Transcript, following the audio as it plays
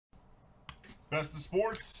Best of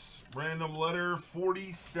Sports, random letter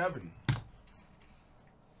 47.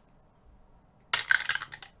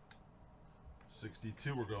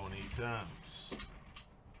 62, we're going 8 times.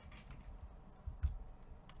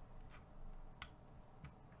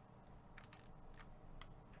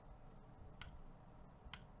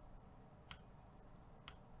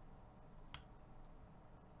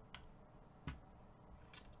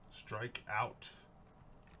 Strike out.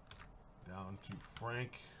 Down to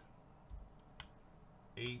Frank.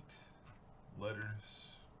 8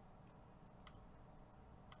 letters.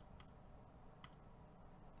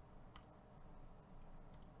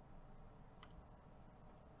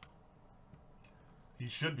 He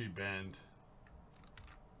should be banned.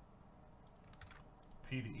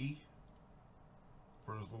 P to E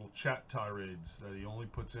for his little chat tirades that he only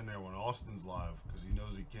puts in there when Austin's live because he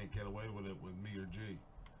knows he can't get away with it with me or G.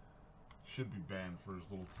 Should be banned for his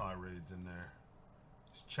little tirades in there.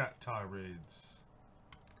 His chat tirades.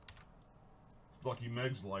 Lucky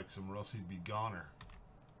Megs likes him or else he'd be goner.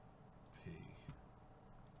 P.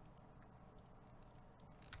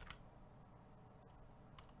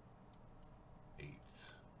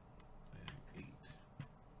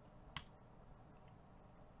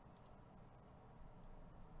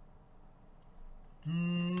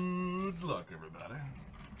 Good luck, everybody.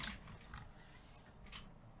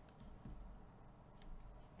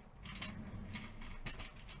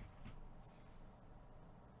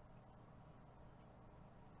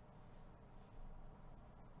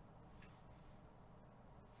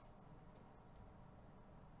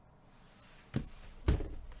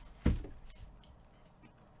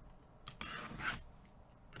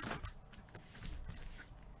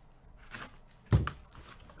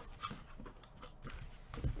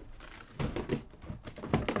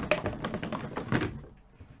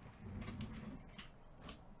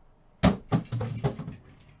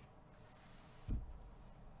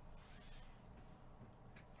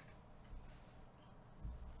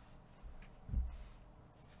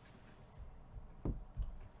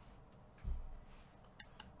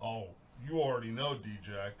 Oh, you already know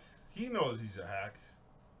D-Jack. He knows he's a hack.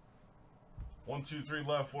 1, 2, 3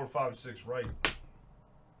 left, 4, 5, 6 right.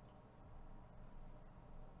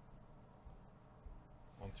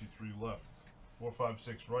 1, 2, 3 left. 4, 5,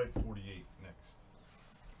 6 right, 48 next.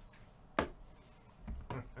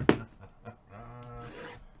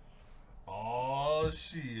 Oh,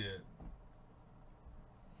 shit.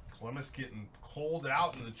 Clemens getting called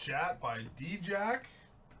out in the chat by D-Jack.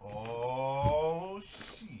 Oh,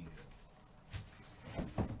 shit.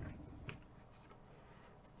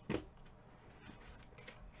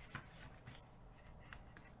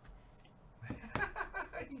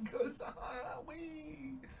 He goes,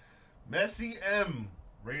 wee. Messi M.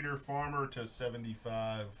 Raider Farmer to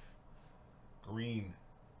 75. Green.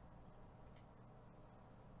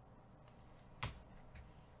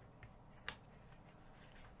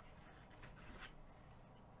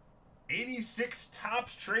 '86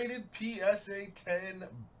 Tops Traded PSA 10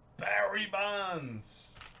 Barry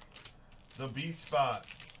Bonds. The B spot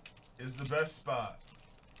is the best spot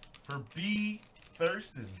for B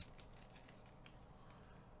Thurston.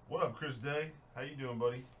 What up, Chris Day? How you doing,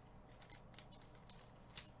 buddy?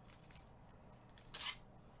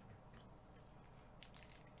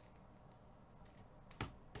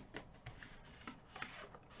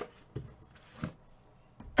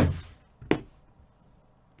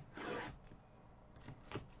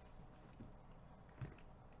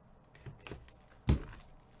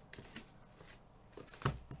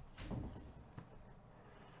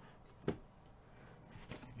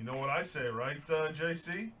 You know what I say, right,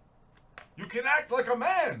 JC? You can act like a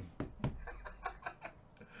man.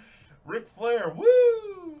 Ric Flair,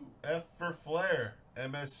 woo! F for Flair.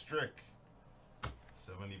 MS Strick.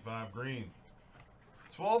 75 green.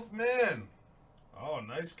 12th man. Oh,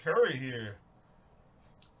 nice Curry here.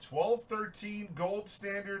 12-13 gold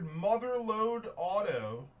standard Motherload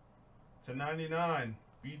auto to 99.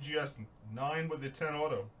 BGS 9 with the 10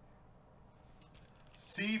 auto.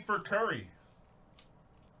 C for Curry.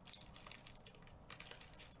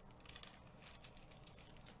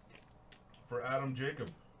 For Adam Jacob.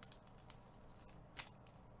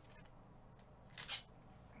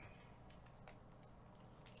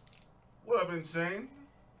 What up, Insane?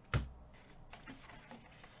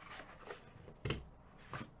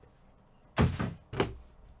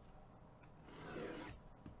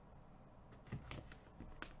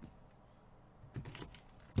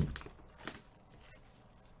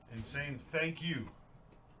 Insane, thank you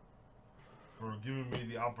for giving me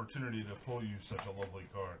the opportunity to pull you such a lovely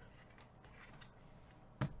card.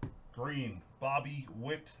 Green, Bobby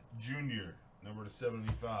Witt Jr., number to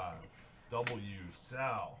 75. W.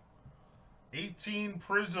 Sal. 18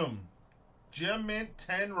 Prism. Gem Mint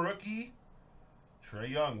 10 rookie. Trae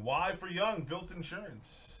Young. Y for Young. Built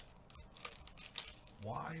Insurance.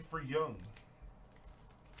 Y for Young.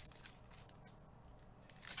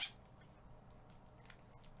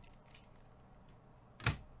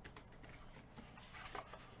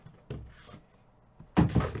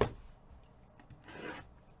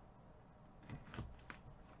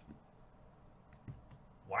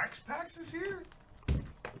 Wax Packs is here?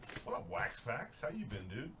 What up, Wax Packs? How you been,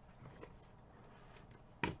 dude?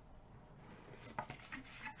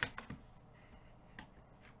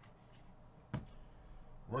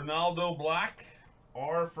 Ronaldo Black.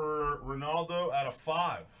 R for Ronaldo out of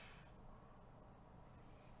 5.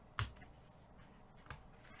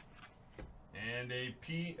 And a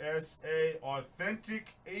PSA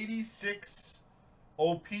Authentic 86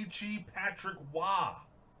 O-Pee-Chee Patrick Waugh.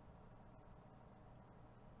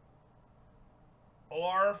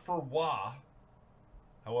 R for Waugh.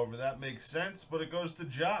 However, that makes sense, but it goes to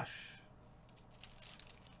Josh.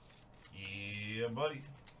 Yeah, buddy.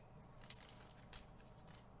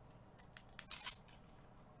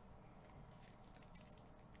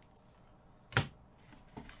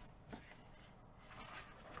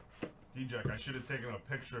 D-Jack, I should have taken a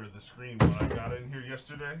picture of the screen when I got in here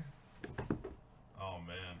yesterday. Oh,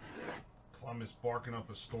 man. Clemens barking up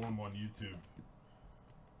a storm on YouTube.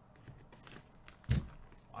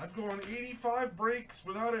 I've gone 85 breaks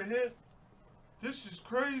without a hit. This is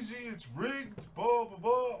crazy. It's rigged. Blah, blah,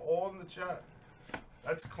 blah. All in the chat.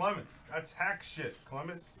 That's Clemens. That's hack shit,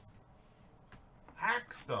 Clemens.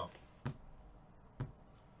 Hack stuff.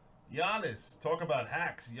 Giannis. Talk about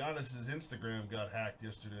hacks. Giannis's Instagram got hacked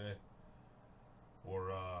yesterday.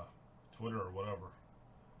 Or Twitter or whatever.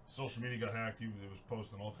 Social media got hacked. He was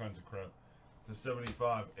posting all kinds of crap. To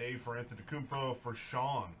 75. A for Antetokounmpo for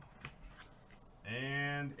Sean.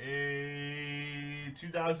 And a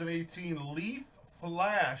 2018 Leaf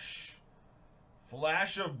Flash.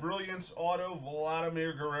 Flash of Brilliance Auto,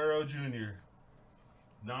 Vladimir Guerrero Jr.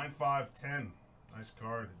 9/5/10. Nice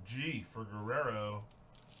card. G for Guerrero.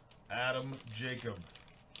 Adam Jacob.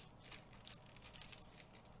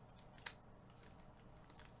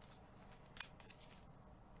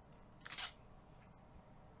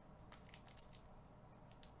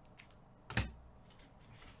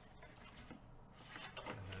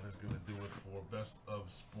 Best of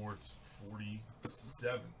Sports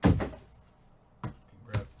 47.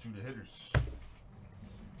 Congrats to the hitters.